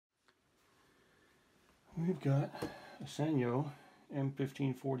We've got a Sanyo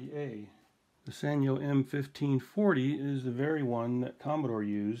M1540A. The Sanyo M1540 is the very one that Commodore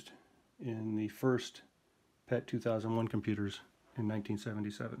used in the first PET 2001 computers in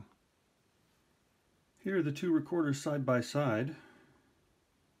 1977. Here are the two recorders side by side.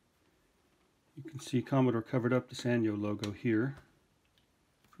 You can see Commodore covered up the Sanyo logo here.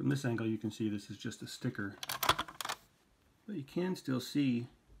 From this angle you can see this is just a sticker. But you can still see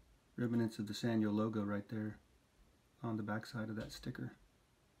remnants of the Sanyo logo right there on the back side of that sticker.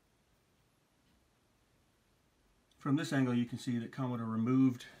 From this angle you can see that Commodore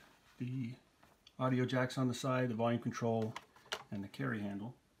removed the audio jacks on the side, the volume control, and the carry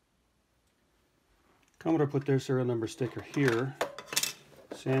handle. Commodore put their serial number sticker here.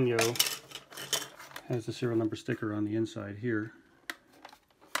 Sanyo has the serial number sticker on the inside here.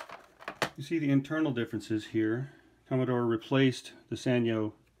 You see the internal differences here. Commodore replaced the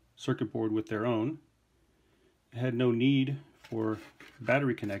Sanyo circuit board with their own. It had no need for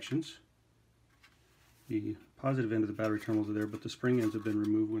battery connections. The positive end of the battery terminals are there, but the spring ends have been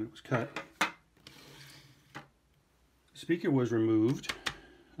removed when it was cut. The speaker was removed,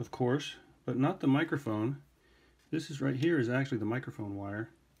 of course, but not the microphone. This is right here is actually the microphone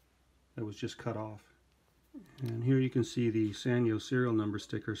wire that was just cut off. And here you can see the Sanyo serial number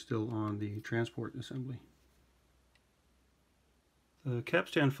sticker still on the transport assembly. The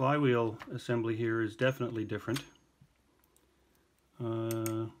capstan flywheel assembly here is definitely different.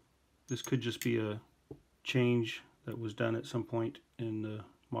 This could just be a change that was done at some point in the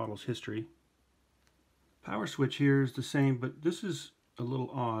model's history. Power switch here is the same, but this is a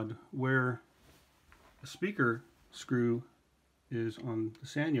little odd where the speaker screw is on the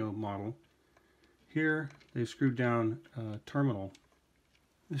Sanyo model. Here they've screwed down a terminal.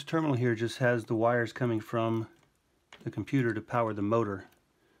 This terminal here just has the wires coming from the computer to power the motor,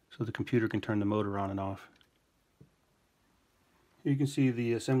 so the computer can turn the motor on and off. You can see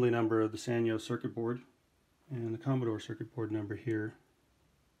the assembly number of the Sanyo circuit board and the Commodore circuit board number here.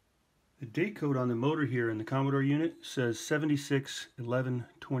 The date code on the motor here in the Commodore unit says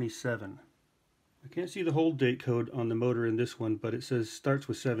 761127. I can't see the whole date code on the motor in this one, but it says starts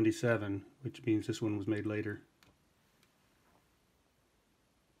with 77, which means this one was made later.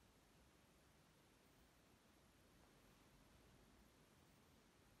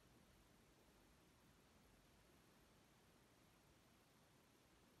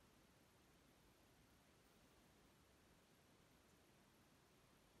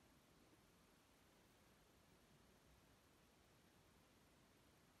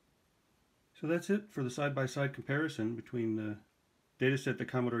 So that's it for the side-by-side comparison between the dataset that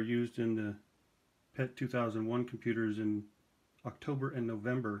Commodore used in the PET 2001 computers in October and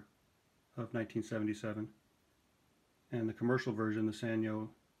November of 1977 and the commercial version, the Sanyo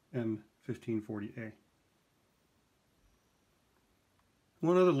M1540A.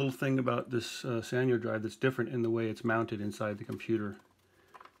 One other little thing about this Sanyo drive that's different in the way it's mounted inside the computer.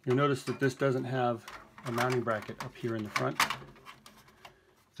 You'll notice that this doesn't have a mounting bracket up here in the front.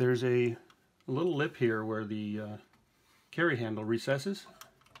 There's a little lip here where the carry handle recesses,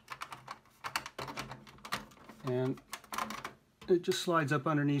 and it just slides up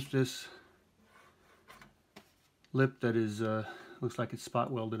underneath this lip that is looks like it's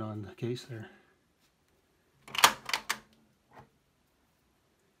spot welded on the case there.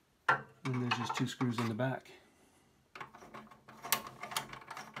 And there's just two screws in the back.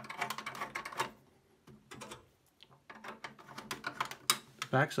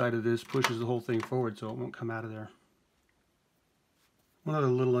 Back side of this pushes the whole thing forward so it won't come out of there. One other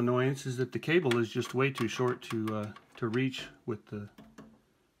little annoyance is that the cable is just way too short to reach with the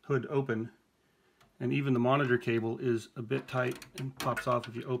hood open, and even the monitor cable is a bit tight and pops off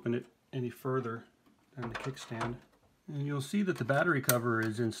if you open it any further than the kickstand. And you'll see that the battery cover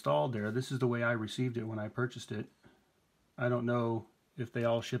is installed there. This is the way I received it when I purchased it. I don't know if they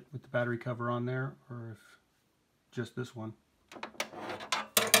all ship with the battery cover on there or if just this one.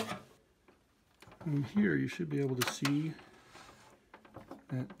 And here you should be able to see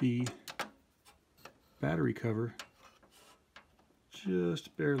that the battery cover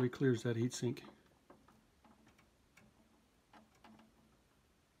just barely clears that heatsink.